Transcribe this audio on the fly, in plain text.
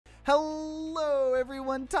Hello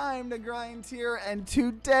everyone, TimeToGrind here, and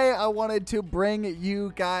today I wanted to bring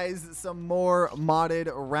you guys some more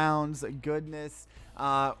modded rounds goodness.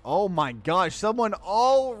 Oh my gosh, someone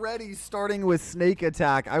already starting with snake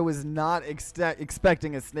attack. I was not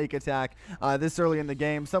expecting a snake attack this early in the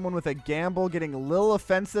game. Someone with a gamble getting a little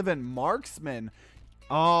offensive and marksman.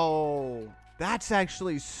 Oh, that's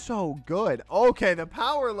actually so good. Okay, the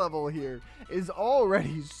power level here is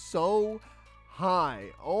already so high.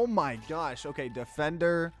 Oh my gosh. Okay,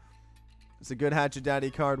 defender. It's a good Hatchet Daddy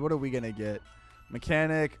card. What are we gonna get?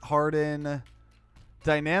 Mechanic, harden,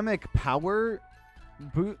 dynamic power,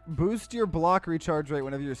 boost your block recharge rate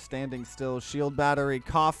whenever you're standing still, shield battery,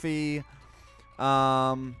 coffee,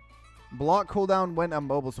 block cooldown when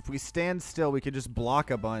immobile. So if we stand still, we could just block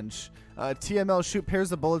a bunch. TML, shoot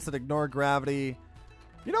pairs of bullets that ignore gravity.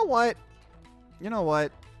 You know what?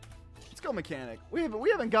 Let's go mechanic. We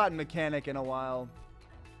haven't gotten mechanic in a while.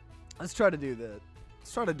 Let's try to do that.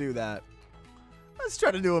 Let's try to do that. Let's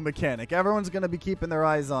try to do a mechanic. Everyone's going to be keeping their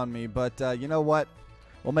eyes on me, but you know what?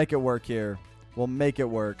 We'll make it work here. We'll make it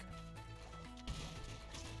work.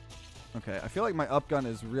 Okay, I feel like my up gun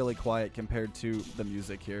is really quiet compared to the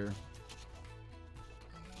music here.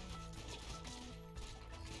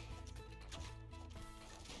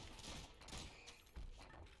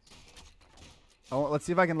 Oh, let's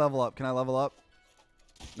see if I can level up. Can I level up?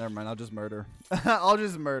 Never mind. I'll just murder. I'll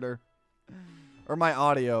just murder. Or my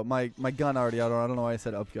audio. My gun audio. I don't know why I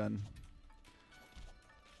said up gun.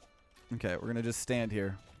 Okay, we're going to just stand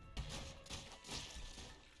here.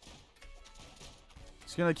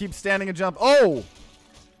 Just going to keep standing and jump. Oh!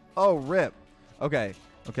 Oh, rip. Okay.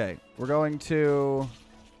 Okay. We're going to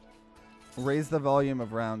raise the volume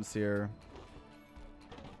of rounds here.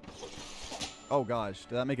 Oh, gosh.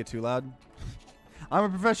 Did that make it too loud? I'm a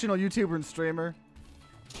professional YouTuber and streamer.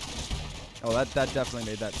 Oh, that definitely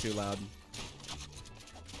made that too loud.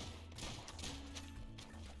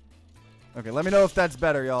 Okay, let me know if that's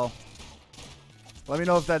better, y'all. Let me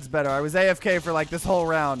know if that's better. I was AFK for like this whole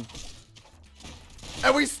round.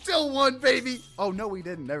 And we still won, baby! Oh, no, we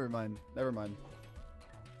didn't. Never mind. Never mind.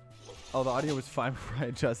 Oh, the audio was fine before I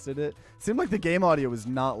adjusted it. Seemed like the game audio was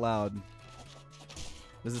not loud.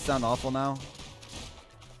 Does it sound awful now?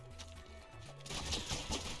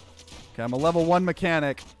 Okay, I'm a level 1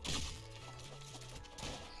 mechanic.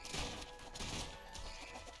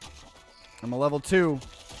 I'm a level 2.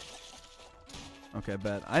 Okay,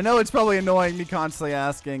 bet. I know it's probably annoying me constantly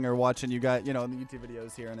asking or watching you guys, you know, in the YouTube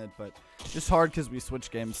videos hearing it, but it's hard because we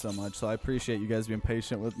switch games so much, so I appreciate you guys being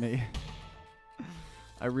patient with me.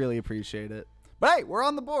 I really appreciate it. But hey, we're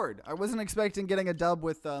on the board. I wasn't expecting getting a dub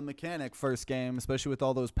with mechanic first game, especially with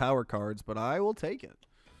all those power cards, but I will take it.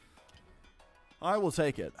 I will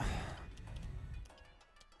take it.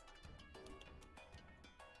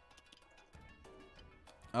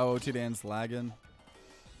 Oh, OT-Dan's lagging.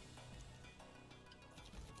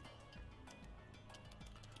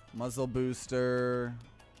 Muzzle booster.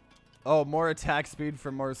 Oh, more attack speed for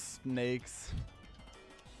more snakes.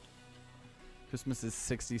 Christmas is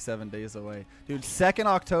 67 days away. Dude, 2nd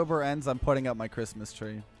October ends, I'm putting up my Christmas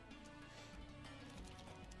tree.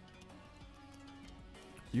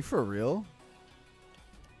 You for real?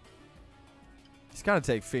 He's got to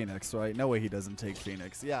take Phoenix, right? No way he doesn't take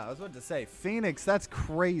Phoenix. Yeah, I was about to say, Phoenix, that's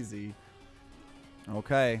crazy.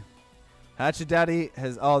 Okay. Hatchet Daddy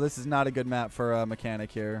has... Oh, this is not a good map for a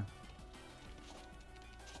mechanic here.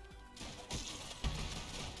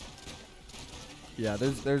 Yeah,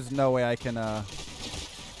 there's no way I can...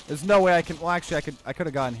 There's no way I can... Well, actually, I could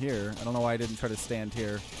have gone here. I don't know why I didn't try to stand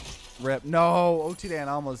here. Rip. No! OT-Dan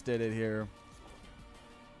almost did it here.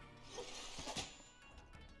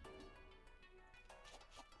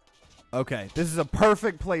 Okay, this is a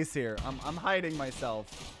perfect place here. I'm hiding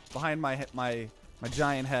myself behind my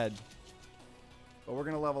giant head. But we're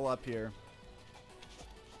gonna level up here.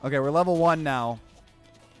 Okay, we're level 1 now.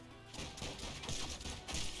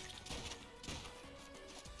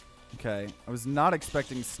 Okay, I was not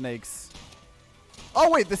expecting snakes.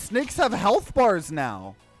 Oh wait, the snakes have health bars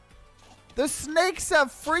now. The snakes have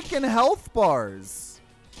freaking health bars.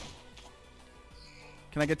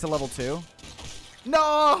 Can I get to level 2?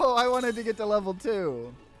 No, I wanted to get to level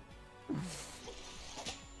 2.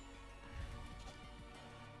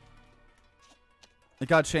 It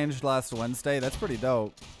got changed last Wednesday. That's pretty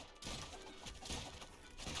dope.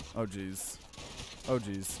 Oh, jeez. Oh,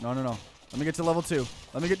 jeez. No, no, no. Let me get to level 2.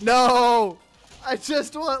 Let me get... No! I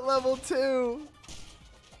just want level 2.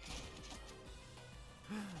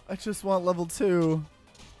 I just want level 2.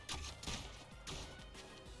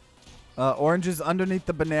 Orange is underneath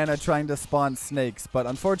the banana trying to spawn snakes, but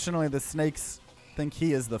unfortunately the snakes think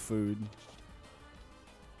he is the food.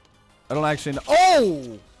 I don't actually know.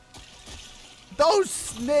 Oh! Those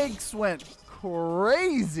snakes went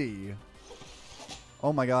crazy.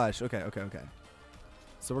 Oh my gosh. Okay, okay, okay.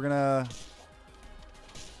 So we're gonna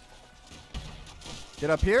get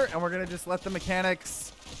up here and we're gonna just let the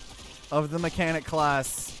mechanics of the mechanic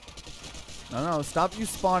class. No, stop you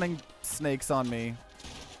spawning snakes on me.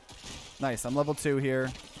 Nice, I'm level 2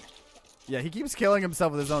 here. Yeah, he keeps killing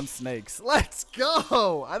himself with his own snakes. Let's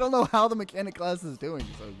go! I don't know how the mechanic class is doing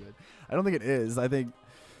so good. I don't think it is. I think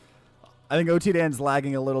OT Dan's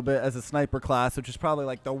lagging a little bit as a sniper class, which is probably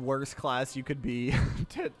like the worst class you could be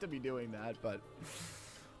to be doing that. But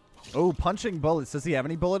oh, punching bullets. Does he have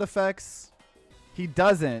any bullet effects? He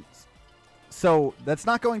doesn't. So that's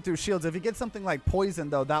not going through shields. If he gets something like poison,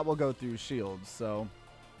 though, that will go through shields. So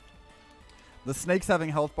the snakes having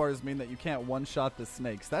health bars mean that you can't one-shot the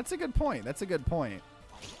snakes. That's a good point. That's a good point.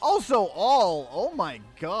 Also, oh my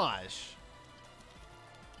gosh.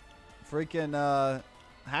 Freaking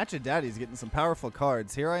Hatchet Daddy's getting some powerful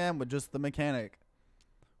cards. Here I am with just the mechanic.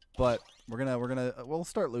 But we'll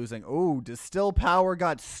start losing. Oh, Distill Power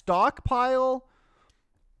got Stockpile,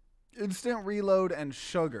 Instant Reload, and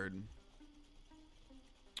Sugared.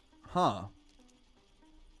 Huh.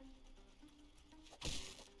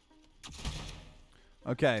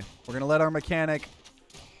 Okay, we're gonna let our mechanic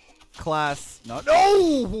class. No.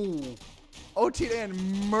 OT Dan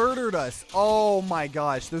murdered us. Oh my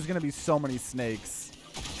gosh, there's gonna be so many snakes.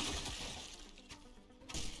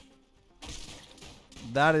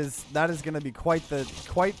 That is gonna be quite the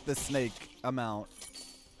snake amount.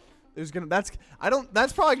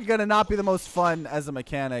 That's probably gonna not be the most fun as a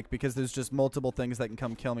mechanic because there's just multiple things that can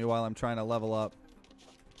come kill me while I'm trying to level up.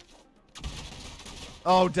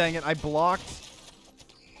 Oh dang it, I blocked.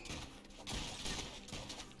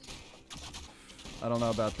 I don't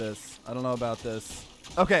know about this. I don't know about this.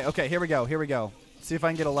 Okay, okay, here we go. Here we go. See if I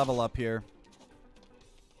can get a level up here.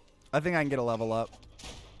 I think I can get a level up.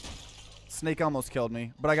 Snake almost killed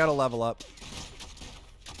me, but I got a level up.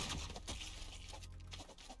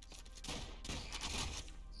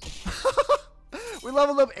 We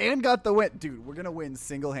leveled up and got the win. Dude, we're going to win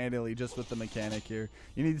single-handedly just with the mechanic here.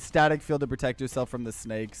 You need static field to protect yourself from the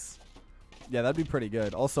snakes. Yeah, that'd be pretty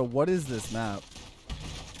good. Also, what is this map?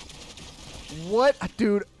 What?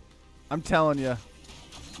 Dude, I'm telling you.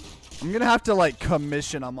 I'm going to have to, like,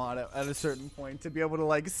 commission them on it at a certain point to be able to,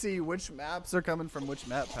 like, see which maps are coming from which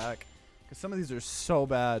map pack. Because some of these are so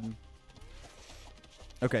bad.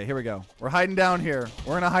 Okay, here we go. We're hiding down here.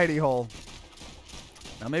 We're in a hidey hole.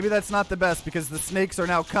 Now, maybe that's not the best because the snakes are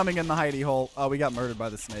now coming in the hidey hole. Oh, we got murdered by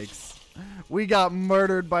the snakes. We got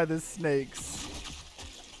murdered by the snakes.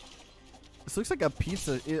 This looks like a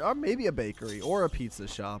pizza, or maybe a bakery, or a pizza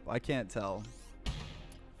shop. I can't tell.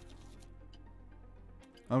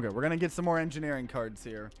 Okay, we're going to get some more engineering cards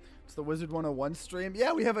here. It's the Wizard 101 stream.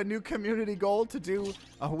 Yeah, we have a new community goal to do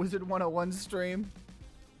a Wizard 101 stream.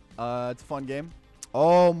 It's a fun game.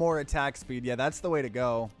 Oh, more attack speed. Yeah, that's the way to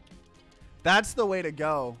go. That's the way to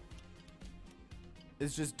go.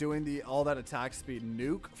 Is just doing all that attack speed.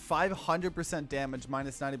 Nuke, 500% damage,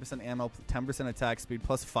 minus 90% ammo, 10% attack speed,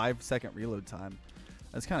 plus 5-second reload time.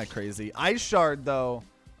 That's kind of crazy. Ice Shard, though.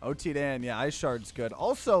 OT Dan, yeah, Ice Shard's good.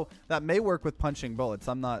 Also, that may work with punching bullets.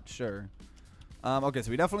 I'm not sure. Okay, so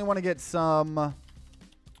we definitely want to get some...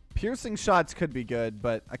 Piercing shots could be good,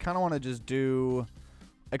 but I kind of want to just do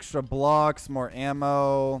extra blocks, more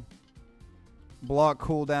ammo, block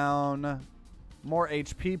cooldown, more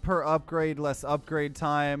HP per upgrade, less upgrade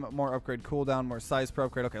time, more upgrade cooldown, more size per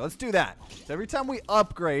upgrade. Okay, let's do that. So every time we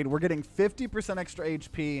upgrade, we're getting 50% extra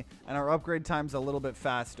HP, and our upgrade time's a little bit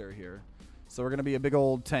faster here. So we're going to be a big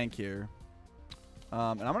old tank here.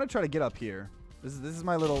 And I'm going to try to get up here. This is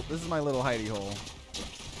my little hidey hole.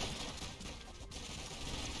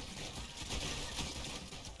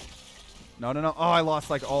 No. Oh, I lost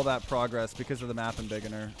like all that progress because of the map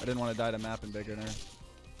embiggener. I didn't want to die to map embiggener.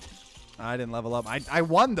 I didn't level up. I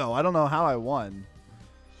won, though. I don't know how I won.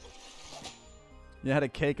 You had a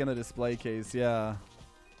cake in a display case. Yeah.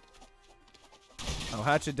 Oh,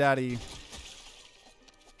 Hatchet Daddy.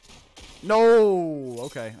 No.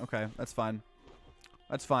 Okay. Okay. That's fine.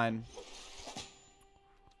 That's fine.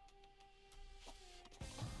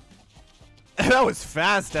 That was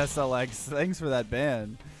fast, SLX. Thanks for that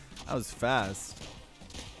ban. That was fast.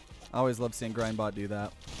 I always love seeing Grindbot do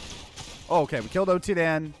that. Oh, okay. We killed OT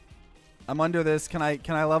Dan. I'm under this. Can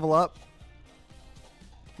I level up?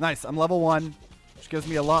 Nice. I'm level 1, which gives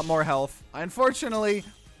me a lot more health. Unfortunately,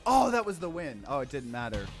 oh, that was the win. Oh, it didn't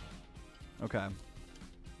matter. Okay.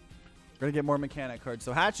 We're going to get more mechanic cards.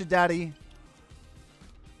 So Hatchet Daddy,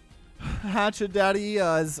 Hatchet Daddy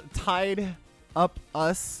is tied up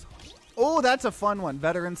us. Oh, that's a fun one.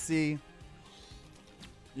 Veterancy.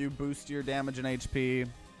 You boost your damage and HP.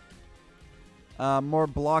 More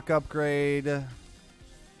block upgrade.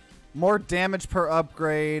 More damage per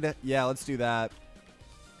upgrade. Yeah, let's do that.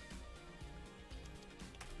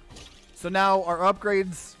 So now our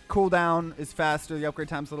upgrades cooldown is faster. The upgrade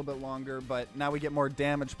time's a little bit longer, but now we get more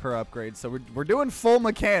damage per upgrade. So we're doing full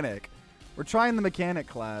mechanic. We're trying the mechanic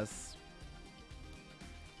class.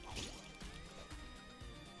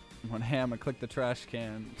 When ham, I click the trash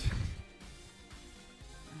can.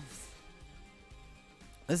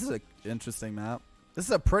 This is an interesting map. This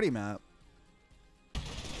is a pretty map.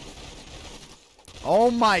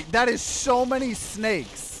 Oh my, that is so many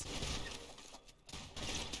snakes.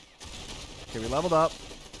 Okay, we leveled up.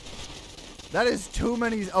 That is too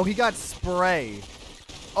many. Oh, he got spray.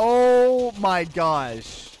 Oh my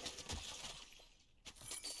gosh.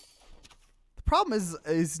 The problem is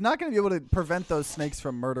he's not going to be able to prevent those snakes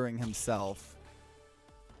from murdering himself.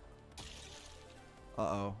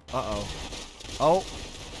 Uh-oh. Uh-oh. Oh.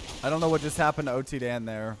 I don't know what just happened to OT Dan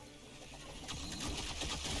there.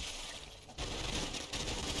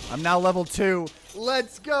 I'm now level 2.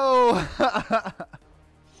 Let's go.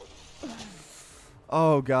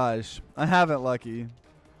 Oh gosh. I haven't lucky.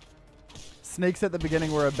 Snakes at the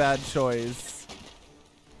beginning were a bad choice.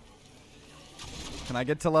 Can I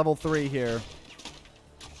get to level 3 here?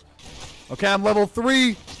 Okay, I'm level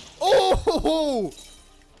 3. Oh!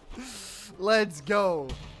 Let's go.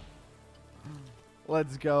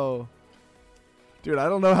 Let's go. Dude, I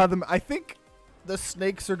don't know how I think the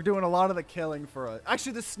snakes are doing a lot of the killing for us.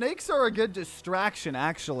 Actually, the snakes are a good distraction,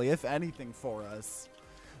 actually, if anything, for us.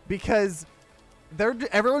 Because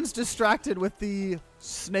everyone's distracted with the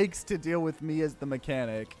snakes to deal with me as the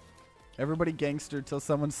mechanic. Everybody gangster till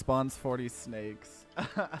someone spawns 40 snakes.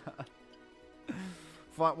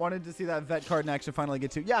 Wanted to see that vet card in action finally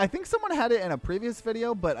get to. Yeah, I think someone had it in a previous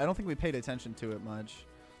video, but I don't think we paid attention to it much.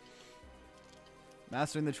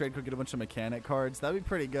 Mastering the trade could get a bunch of mechanic cards. That'd be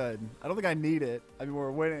pretty good. I don't think I need it. I mean,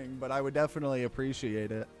 we're winning, but I would definitely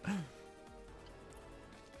appreciate it.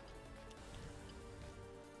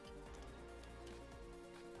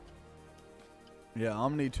 Yeah,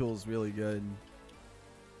 Omni Tool's really good.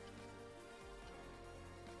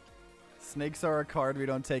 Snakes are a card we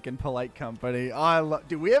don't take in polite company. Oh,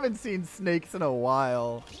 dude, we haven't seen snakes in a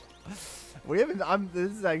while. We haven't.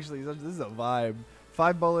 This is a vibe.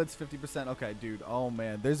 5 bullets, 50%. Okay, dude. Oh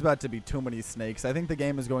man, there's about to be too many snakes. I think the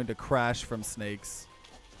game is going to crash from snakes.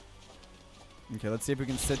 Okay, let's see if we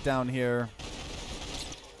can sit down here.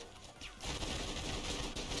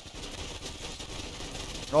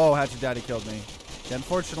 Oh, Hatchet Daddy killed me. He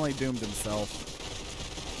unfortunately doomed himself.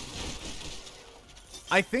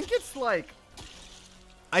 I think it's like...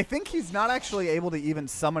 I think he's not actually able to even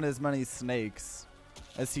summon as many snakes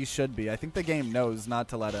as he should be. I think the game knows not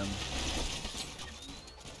to let him.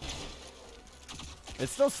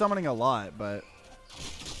 It's still summoning a lot, but...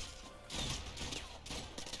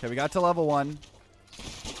 Okay, we got to level 1.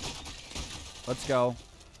 Let's go.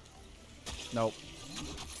 Nope.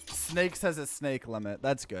 Snakes has a snake limit.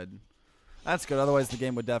 That's good. That's good. Otherwise, the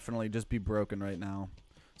game would definitely just be broken right now.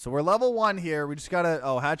 So we're level 1 here. We just gotta...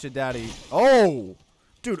 Oh, Hatchet Daddy. Oh!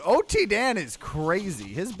 Dude, OT Dan is crazy.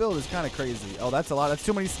 His build is kind of crazy. Oh, that's a lot. That's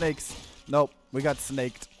too many snakes. Nope. We got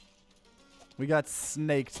snaked. We got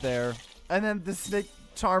snaked there. And then the snake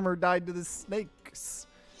charmer died to the snakes.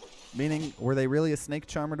 Meaning, were they really a snake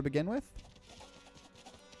charmer to begin with?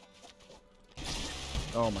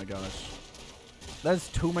 Oh my gosh. That's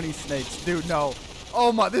too many snakes. Dude, no.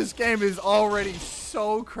 Oh my, this game is already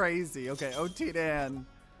so crazy. Okay, OT Dan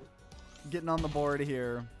getting on the board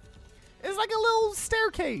here. It's like a little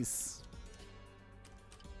staircase.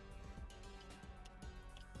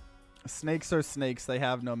 Snakes are snakes. They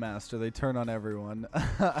have no master. They turn on everyone.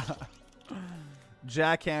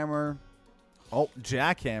 Jackhammer. Oh,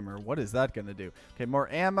 Jackhammer. What is that going to do? Okay, more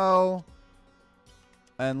ammo.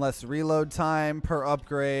 And less reload time per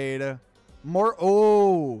upgrade. More.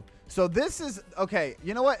 Oh. So this is. Okay,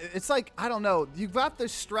 you know what? It's like, I don't know. You've got the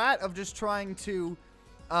strat of just trying to.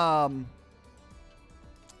 I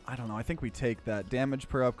don't know. I think we take that. Damage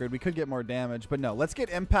per upgrade. We could get more damage. But no. Let's get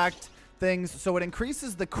impact things. So it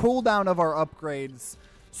increases the cooldown of our upgrades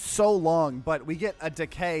so long. But we get a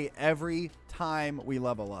decay every time we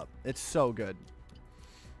level up. It's so good.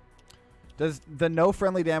 Does the no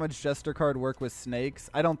friendly damage jester card work with snakes?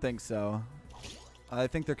 I don't think so. I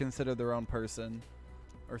think they're considered their own person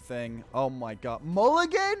or thing. Oh my god.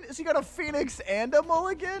 Mulligan? So you got a Phoenix and a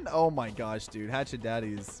Mulligan? Oh my gosh, dude. Hatchet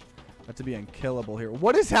Daddy's about to be unkillable here.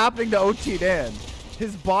 What is happening to OT Dan?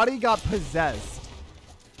 His body got possessed.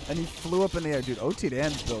 And he flew up in the air. Dude, OT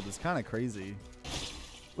Dan's build is kind of crazy.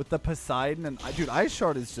 With the Poseidon and... Dude, Ice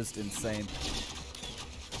Shard is just insane.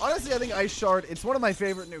 Honestly, I think Ice Shard, it's one of my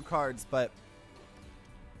favorite new cards, but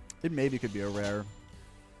it maybe could be a rare.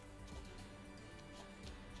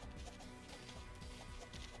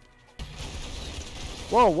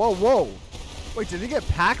 Whoa, whoa, whoa. Wait, did he get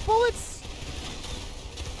pack bullets?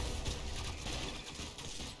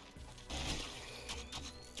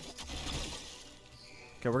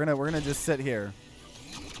 Okay, we're gonna just sit here.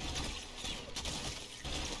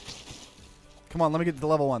 Come on, let me get to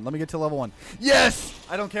level 1. Let me get to level 1. Yes!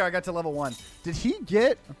 I don't care, I got to level 1. Did he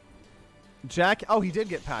get Jack? Oh, he did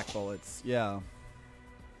get pack bullets. Yeah.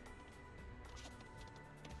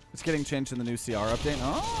 It's getting changed in the new CR update.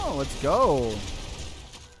 Oh, let's go.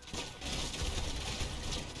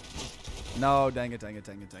 No, dang it, dang it,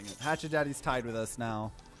 dang it, dang it. Hatchet Daddy's tied with us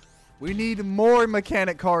now. We need more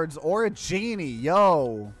mechanic cards or a genie.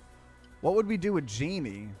 Yo. What would we do with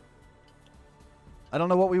genie? I don't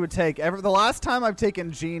know what we would take. The last time I've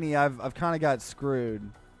taken genie, I've kind of got screwed.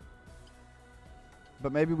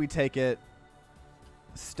 But maybe we take it.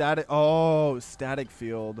 Static. Oh, static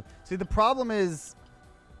field. See, the problem is...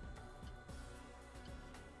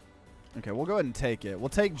 Okay, we'll go ahead and take it. We'll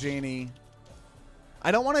take genie. I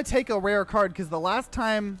don't want to take a rare card because the last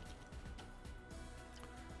times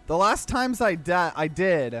I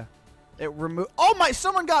did, it removed. Oh my!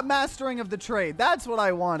 Someone got mastering of the trade. That's what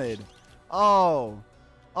I wanted. Oh,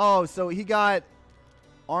 so he got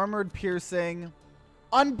armored piercing,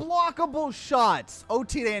 unblockable shots.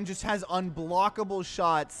 OT Dan just has unblockable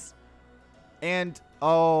shots, and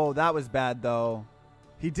oh, that was bad though.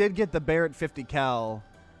 He did get the Barrett 50 cal,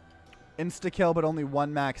 insta kill, but only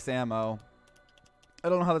 1 max ammo. I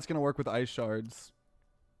don't know how that's going to work with ice shards.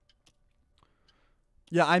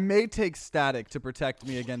 Yeah, I may take static to protect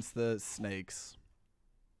me against the snakes.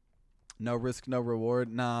 No risk, no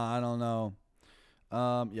reward. Nah, I don't know.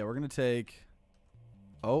 Yeah, we're going to take...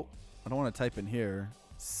 Oh, I don't want to type in here.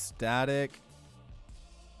 Static.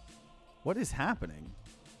 What is happening?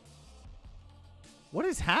 What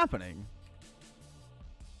is happening?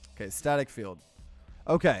 Okay, static field.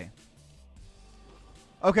 Okay.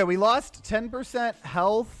 Okay, we lost 10%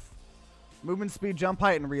 health, movement speed, jump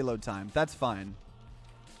height, and reload time. That's fine.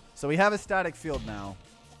 So we have a static field now.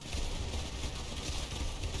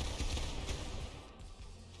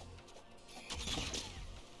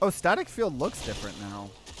 Oh, static field looks different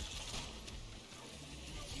now.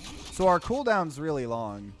 So our cooldown's really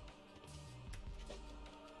long.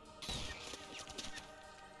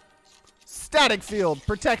 Static field,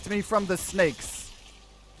 protect me from the snakes.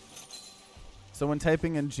 So when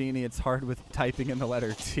typing in genie, it's hard with typing in the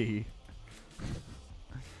letter T.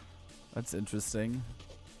 That's interesting.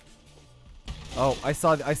 Oh, I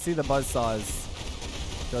see the buzzsaws.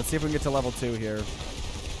 So let's see if we can get to level 2 here.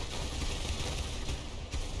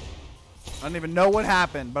 I don't even know what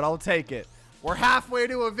happened, but I'll take it. We're halfway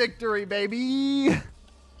to a victory, baby.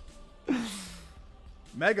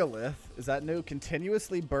 Megalith. Is that new?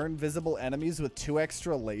 Continuously burn visible enemies with 2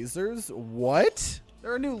 extra lasers? What?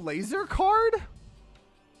 There a new laser card?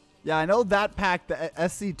 Yeah, I know that pack, the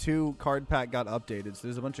SC2 card pack got updated, so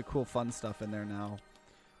there's a bunch of cool fun stuff in there now.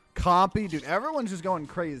 Compy, dude, everyone's just going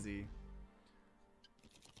crazy.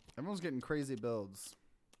 Everyone's getting crazy builds.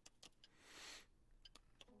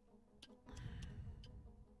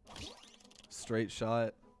 Straight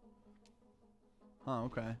shot. Huh,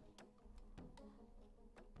 okay.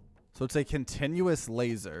 So it's a continuous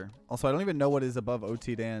laser. Also, I don't even know what is above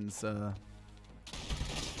OT Dan's...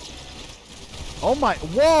 Oh my,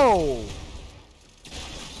 whoa!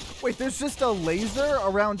 Wait, there's just a laser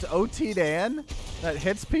around OT Dan that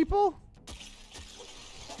hits people?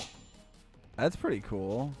 That's pretty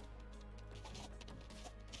cool.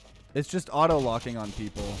 It's just auto-locking on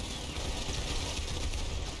people.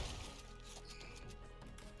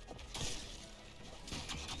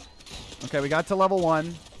 Okay, we got to level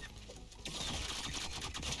 1.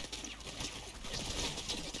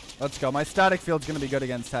 Let's go. My static field's going to be good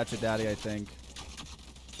against Hatchet Daddy, I think.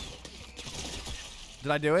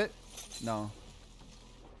 Did I do it? No.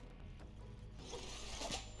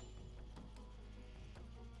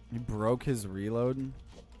 He broke his reload.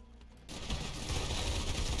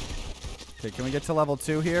 Okay, can we get to level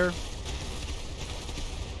 2 here?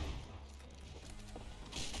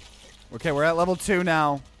 Okay, we're at level 2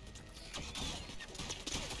 now.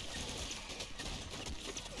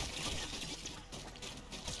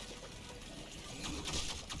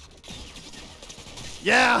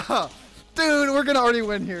 Yeah! Dude, we're going to already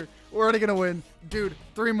win here. We're already going to win. Dude,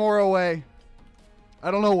 3 more away. I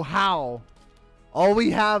don't know how. All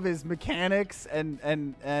we have is mechanics and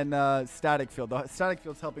static field. The static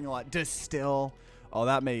field's helping a lot. Distill. Oh,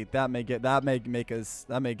 that may give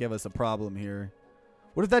us a problem here.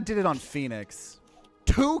 What if that did it on Phoenix?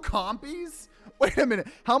 2 compies? Wait a minute.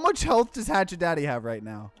 How much health does Hatchet Daddy have right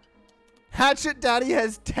now? Hatchet Daddy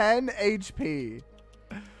has 10 HP.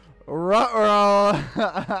 Ruh-roh.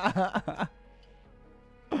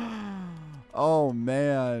 Oh,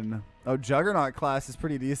 man. Oh, Juggernaut class is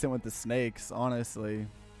pretty decent with the snakes, honestly.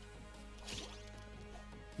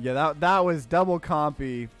 Yeah, that was double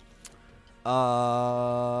compy.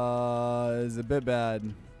 Is a bit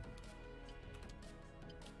bad.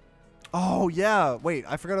 Oh, yeah. Wait,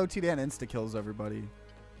 I forgot OT Dan insta-kills everybody.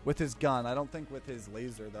 With his gun. I don't think with his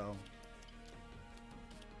laser, though.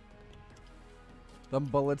 Them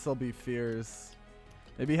bullets will be fierce.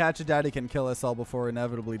 Maybe Hatchet Daddy can kill us all before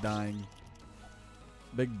inevitably dying.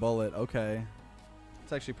 Big bullet. Okay.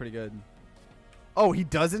 It's actually pretty good. Oh, he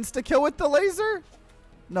does insta-kill with the laser?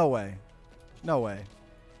 No way. No way.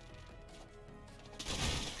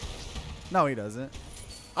 No, he doesn't.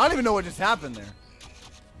 I don't even know what just happened there.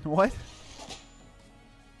 What?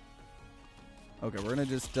 Okay, we're gonna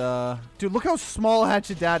just, dude, look how small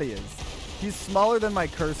Hatchet Daddy is. He's smaller than my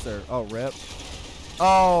cursor. Oh, rip.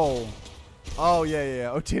 Oh. Oh, yeah.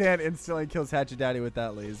 Otidan instantly kills Hatchet Daddy with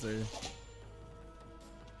that laser.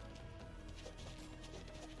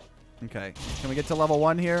 Okay. Can we get to level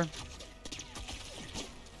 1 here?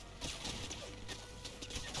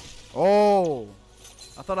 Oh.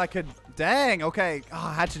 I thought I could. Dang. Okay. Oh,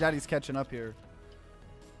 Hatchet Daddy's catching up here.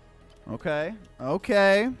 Okay.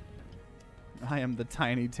 Okay. I am the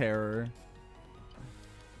tiny terror.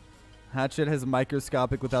 Hatchet has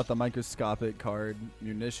microscopic without the microscopic card.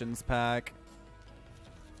 Munitions pack.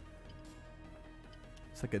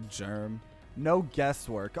 It's like a germ. No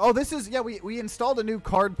guesswork. Oh, this is, yeah, we installed a new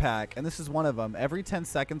card pack, and this is one of them. Every 10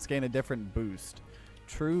 seconds, gain a different boost.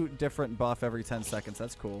 True different buff every 10 seconds.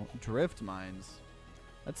 That's cool. Drift mines.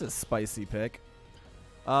 That's a spicy pick.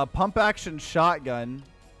 Pump action shotgun.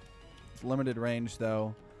 It's limited range,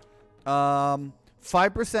 though.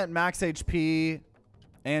 5% max HP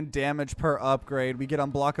and damage per upgrade. We get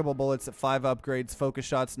unblockable bullets at 5 upgrades. Focus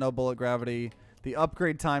shots, no bullet gravity. The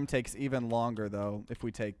upgrade time takes even longer, though, if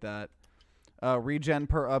we take that. Regen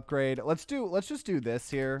per upgrade. Let's just do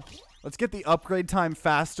this here. Let's get the upgrade time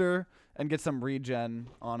faster and get some regen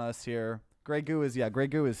on us here. Grey Goo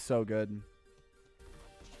is so good.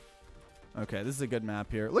 Okay, this is a good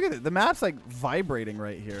map here. Look at it. The map's like vibrating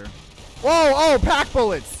right here. Whoa, oh, pack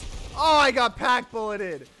bullets. Oh, I got pack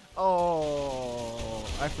bulleted. Oh,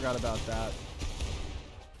 I forgot about that.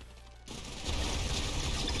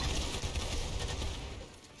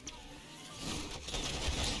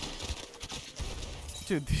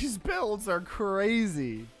 Dude, these builds are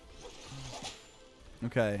crazy.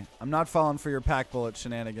 Okay, I'm not falling for your pack bullet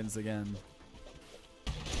shenanigans again.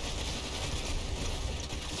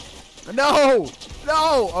 No!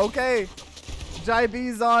 No! Okay.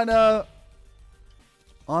 Jaibe's on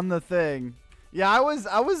the thing. Yeah, I was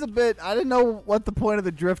a bit, I didn't know what the point of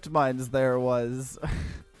the drift mines there was.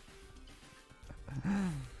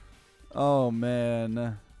 Oh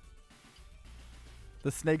man.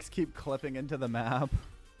 The snakes keep clipping into the map.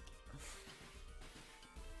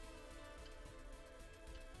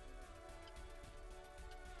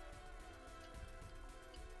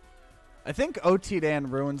 I think OT Dan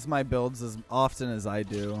ruins my builds as often as I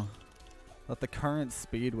do. That the current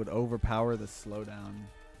speed would overpower the slowdown.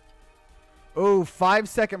 Oh,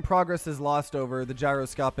 5-second progress is lost over the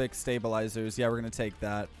gyroscopic stabilizers. Yeah, we're going to take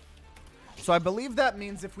that. So I believe that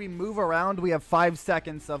means if we move around, we have 5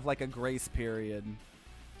 seconds of like a grace period.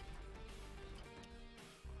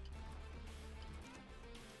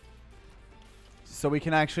 So we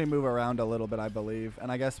can actually move around a little bit, I believe.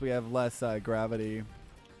 And I guess we have less gravity.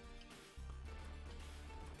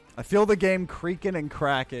 I feel the game creaking and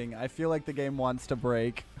cracking. I feel like the game wants to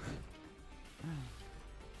break.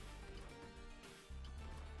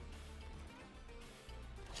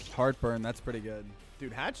 Heartburn, that's pretty good.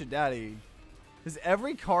 Dude, Hatchet Daddy. Has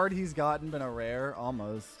every card he's gotten been a rare?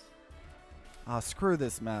 Almost. Ah, screw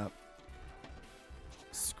this map.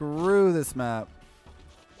 Screw this map.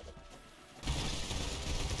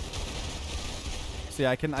 So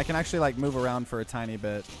yeah, I can actually like move around for a tiny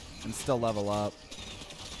bit and still level up.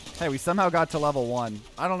 Hey, we somehow got to level 1.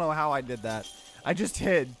 I don't know how I did that. I just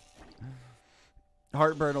hid.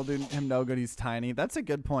 Heartburn will do him no good. He's tiny. That's a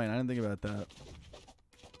good point. I didn't think about that.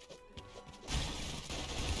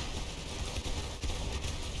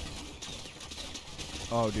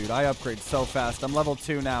 Oh, dude, I upgrade so fast. I'm level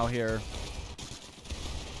 2 now here.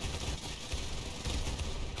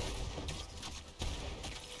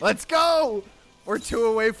 Let's go! We're 2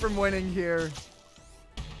 away from winning here.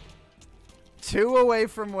 2 away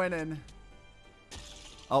from winning.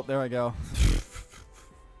 Oh, there I go.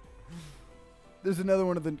 There's another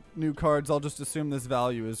one of the new cards. I'll just assume this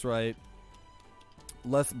value is right.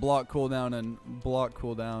 Less block cooldown and block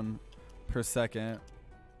cooldown per second.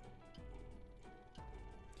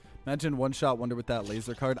 Imagine one-shot wonder with that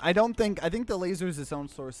laser card. I think the laser is its own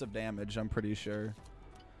source of damage, I'm pretty sure.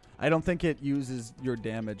 I don't think it uses your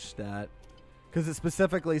damage stat. Because it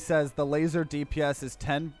specifically says the laser DPS is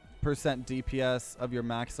 10% DPS of your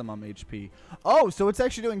maximum HP. Oh, so it's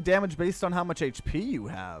actually doing damage based on how much HP you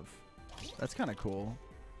have. That's kind of cool.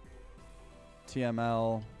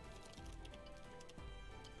 TML.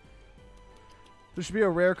 There should be a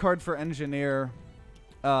rare card for Engineer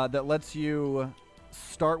that lets you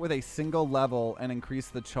start with a single level and increase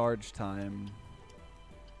the charge time.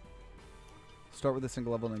 Start with a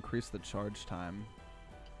single level and increase the charge time.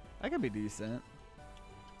 That could be decent.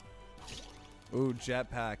 Ooh,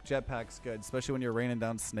 jetpack. Jetpack's good, especially when you're raining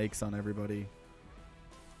down snakes on everybody.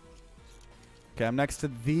 Okay, I'm next to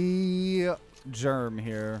the germ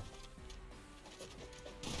here.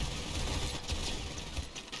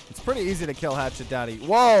 It's pretty easy to kill Hatchet Daddy.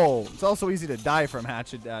 Whoa! It's also easy to die from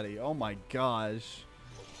Hatchet Daddy. Oh my gosh.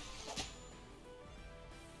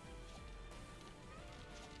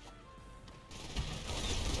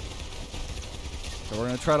 So we're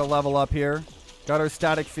going to try to level up here. Got our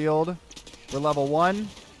static field. We're level 1.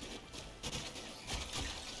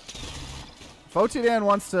 If Otidan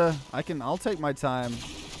wants to, I'll take my time.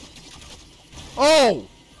 Oh!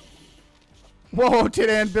 Whoa,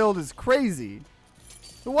 Otidan build is crazy.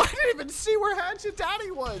 Why didn't I even see where Hatchet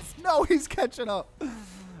Daddy was? No, he's catching up.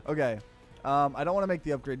 Okay. I don't want to make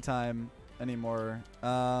the upgrade time anymore.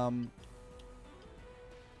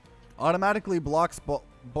 Automatically blocks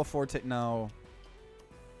before no.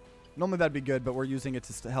 Normally that'd be good, but we're using it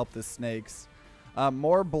to help the snakes.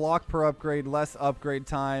 More block per upgrade, less upgrade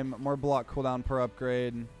time, more block cooldown per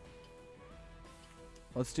upgrade.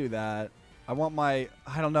 Let's do that. I want my,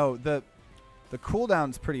 I don't know, the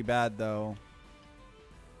cooldown's pretty bad though.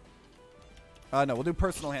 No, we'll do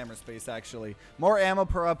personal hammer space actually. More ammo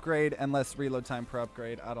per upgrade and less reload time per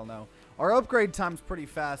upgrade. I don't know. Our upgrade time's pretty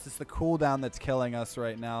fast. It's the cooldown that's killing us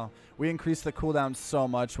right now. We increased the cooldown so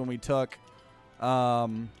much when we took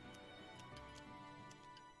the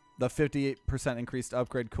 58% increased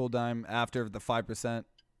upgrade cooldown after the 5%.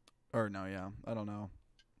 Or no, yeah. I don't know.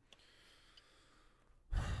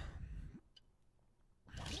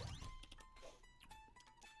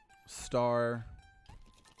 Star.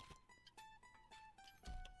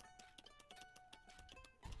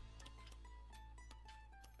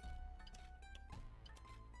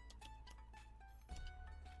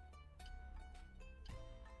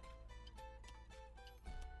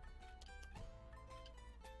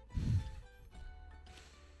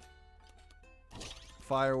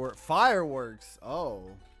 Fireworks. Oh.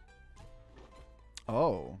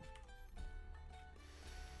 Oh.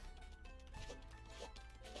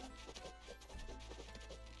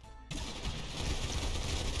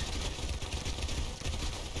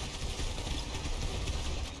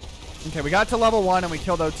 Okay, we got to level 1 and we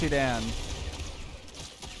killed Otidan.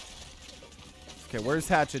 Okay, where's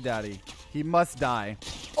Hatchet Daddy? He must die.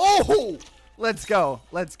 Oh! Let's go.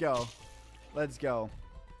 Let's go. Let's go.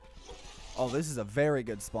 Oh, this is a very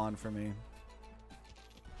good spawn for me.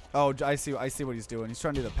 Oh, I see what he's doing. He's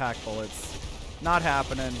trying to do the pack bullets. Not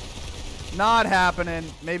happening. Not happening.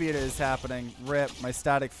 Maybe it is happening. Rip, my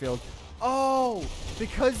static field. Oh,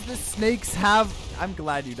 because the snakes have... I'm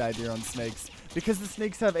glad you died to your own snakes. Because the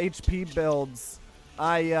snakes have HP builds,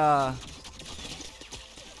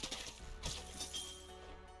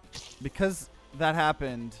 because that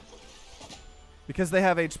happened, because they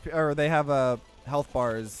have HP, or they have health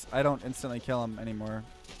bars, I don't instantly kill them anymore.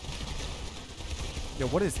 Yo,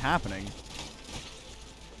 what is happening?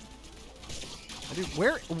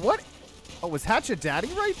 What? Oh, was Hatchet Daddy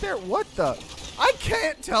right there? What the? I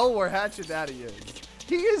can't tell where Hatchet Daddy is.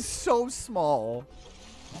 He is so small.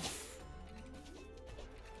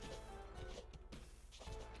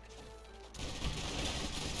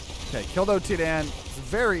 Okay, killed Otidan. It's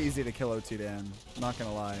very easy to kill Otidan. I'm not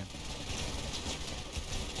gonna lie.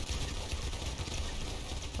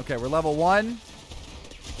 Okay, we're level 1.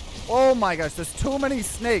 Oh my gosh, there's too many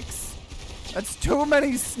snakes. That's too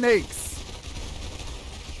many snakes.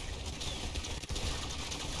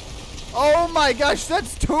 Oh my gosh,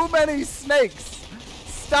 that's too many snakes.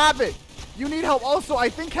 Stop it. You need help. Also, I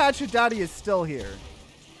think Hatchet Daddy is still here.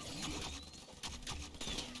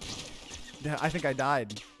 Yeah, I think I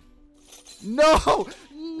died. No!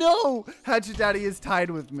 No! Hatchet Daddy is tied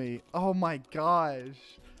with me. Oh my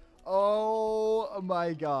gosh. Oh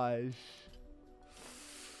my gosh.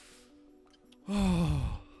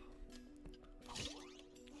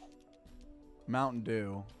 Mountain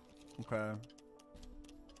Dew. Okay.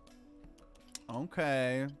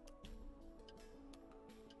 Okay.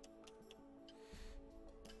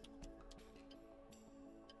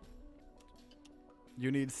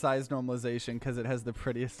 You need size normalization because it has the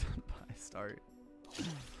prettiest pie start.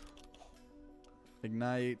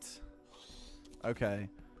 Ignite. Okay.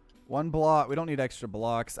 One block. We don't need extra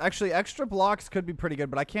blocks. Actually, extra blocks could be pretty good,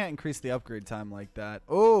 but I can't increase the upgrade time like that.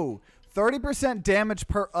 Oh, 30% damage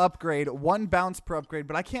per upgrade, 1 bounce per upgrade,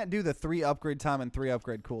 but I can't do the 3 upgrade time and 3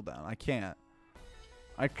 upgrade cooldown. I can't.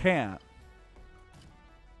 I can't.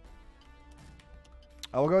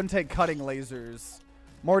 I will go ahead and take cutting lasers.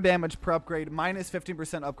 More damage per upgrade, minus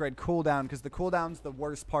 15% upgrade cooldown, because the cooldown's the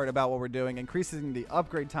worst part about what we're doing. Increasing the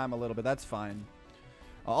upgrade time a little bit, that's fine.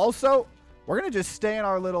 Also, we're going to just stay in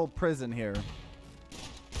our little prison here. I'm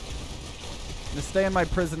going to stay in my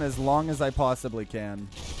prison as long as I possibly can.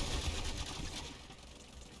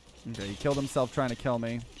 Okay, he killed himself trying to kill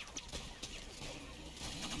me.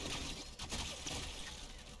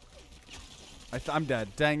 I'm dead.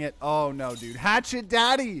 Dang it. Oh, no, dude. Hatchet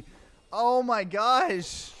Daddy! Oh my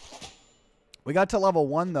gosh. We got to level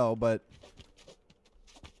 1 though, but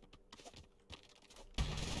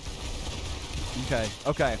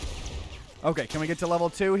okay. Okay, can we get to level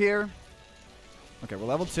 2 here? Okay, we're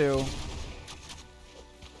level 2.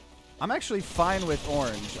 I'm actually fine with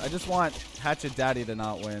orange. I just want Hatchet Daddy to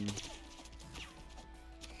not win.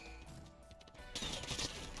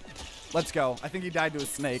 Let's go. I think he died to a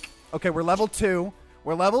snake. Okay, we're level 2.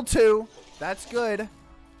 We're level 2. That's good.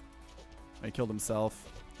 He killed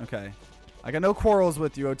himself. Okay. I got no quarrels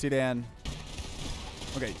with you, OT Dan.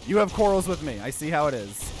 Okay, you have quarrels with me. I see how it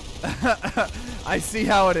is. I see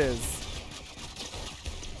how it is.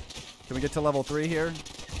 Can we get to level 3 here?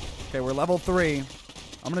 Okay, we're level 3.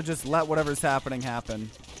 I'm going to just let whatever's happening happen.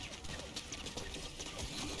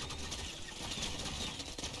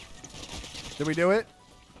 Did we do it?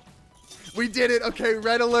 We did it. Okay,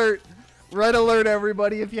 red alert. Red alert,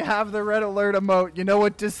 everybody. If you have the red alert emote, you know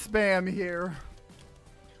what to spam here.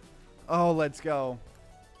 Oh, let's go.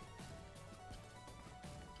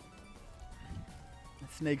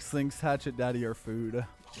 Snake Slinks, Hatchet Daddy are food.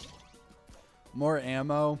 More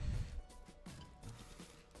ammo.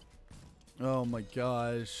 Oh my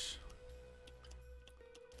gosh.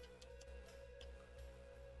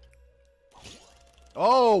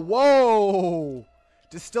 Oh, whoa.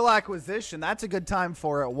 Distill Acquisition. That's a good time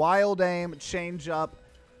for it. Wild Aim, Change Up,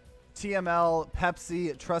 TML,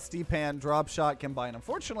 Pepsi, Trusty Pan, Drop Shot, Combine.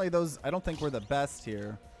 Unfortunately, those I don't think were the best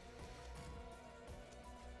here.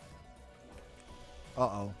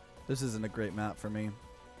 Uh-oh. This isn't a great map for me.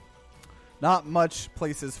 Not much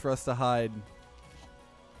places for us to hide.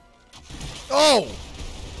 Oh!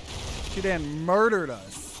 Chidan murdered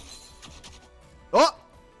us. Oh!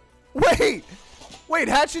 Wait! Wait,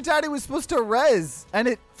 Hatchet Daddy was supposed to res, and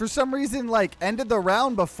it, for some reason, like, ended the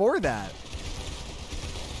round before that.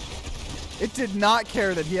 It did not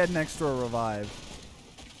care that he had an extra revive.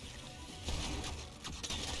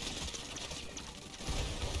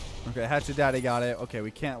 Okay, Hatchet Daddy got it. Okay,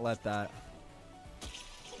 we can't let that.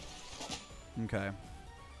 Okay.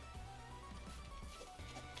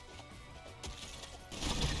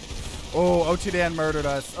 Oh, OT Dan murdered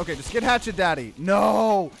us. Okay, just get Hatchet Daddy.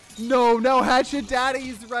 No! No, no, Hatchet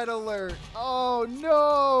Daddy's red alert. Oh,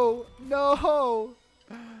 no! No!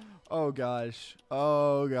 Oh, gosh.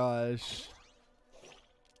 Oh, gosh.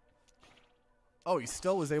 Oh, he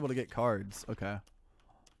still was able to get cards. Okay.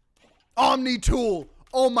 Omni Tool!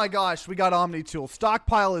 Oh, my gosh, we got Omni Tool.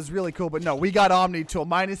 Stockpile is really cool, but no, we got Omni Tool.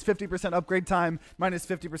 Minus 50% upgrade time, minus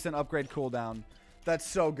 50% upgrade cooldown. That's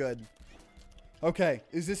so good. Okay,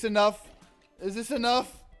 is this enough? Is this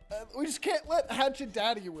enough? We just can't let Hatchet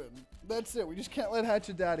Daddy win. That's it. We just can't let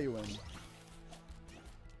Hatchet Daddy win.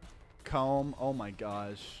 Comb. Oh my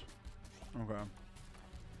gosh. Okay.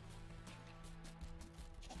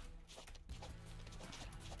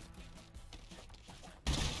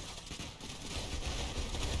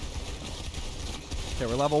 Okay,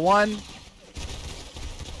 we're level 1.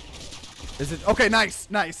 Is it? Okay, nice,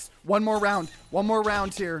 nice. One more round. One more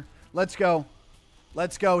round here. Let's go.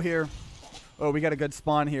 Let's go here. Oh, we got a good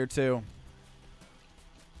spawn here, too.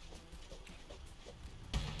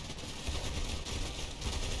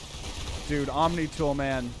 Dude, Omni Tool,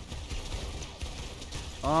 man.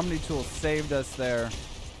 Omni Tool saved us there.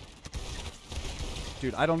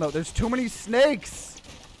 Dude, I don't know. There's too many snakes.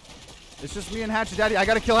 It's just me and Hatchet Daddy. I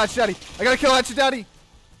gotta kill Hatchet Daddy. I gotta kill Hatchet Daddy.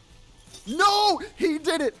 No, he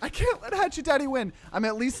did it. I can't let Hatchet Daddy win. I'm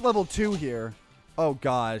at least level 2 here. Oh,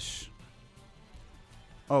 gosh.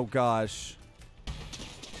 Oh, gosh.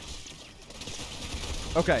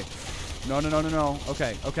 Okay. No, no, no, no, no.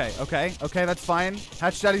 Okay, okay, okay. Okay, that's fine.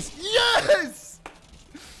 Hatchet Daddy's... Yes!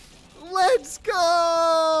 Let's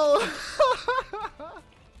go!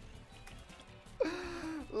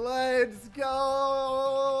 Let's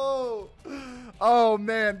go! Oh,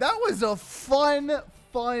 man. That was a fun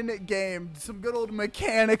game. Some good old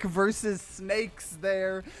mechanic versus snakes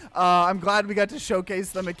there. I'm glad we got to showcase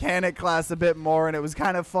the mechanic class a bit more, and it was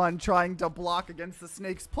kind of fun trying to block against the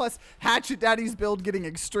snakes. Plus, Hatchet Daddy's build getting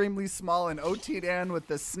extremely small, and OT Dan with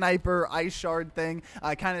the sniper ice shard thing,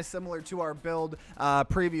 kind of similar to our build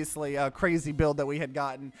previously, crazy build that we had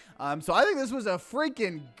gotten. So I think this was a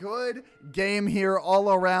freaking good game here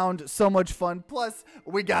all around. So much fun. Plus,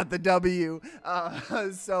 we got the W.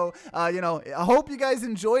 You know, I hope you guys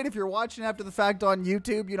enjoyed. If you're watching after the fact on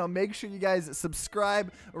YouTube, you know, make sure you guys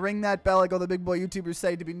subscribe, ring that bell like all the big boy YouTubers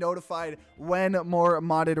say, to be notified when more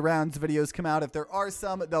modded rounds videos come out. If there are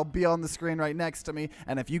some, they'll be on the screen right next to me.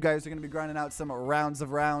 And if you guys are going to be grinding out some rounds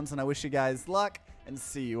of rounds, and I wish you guys luck, and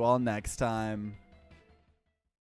see you all next time.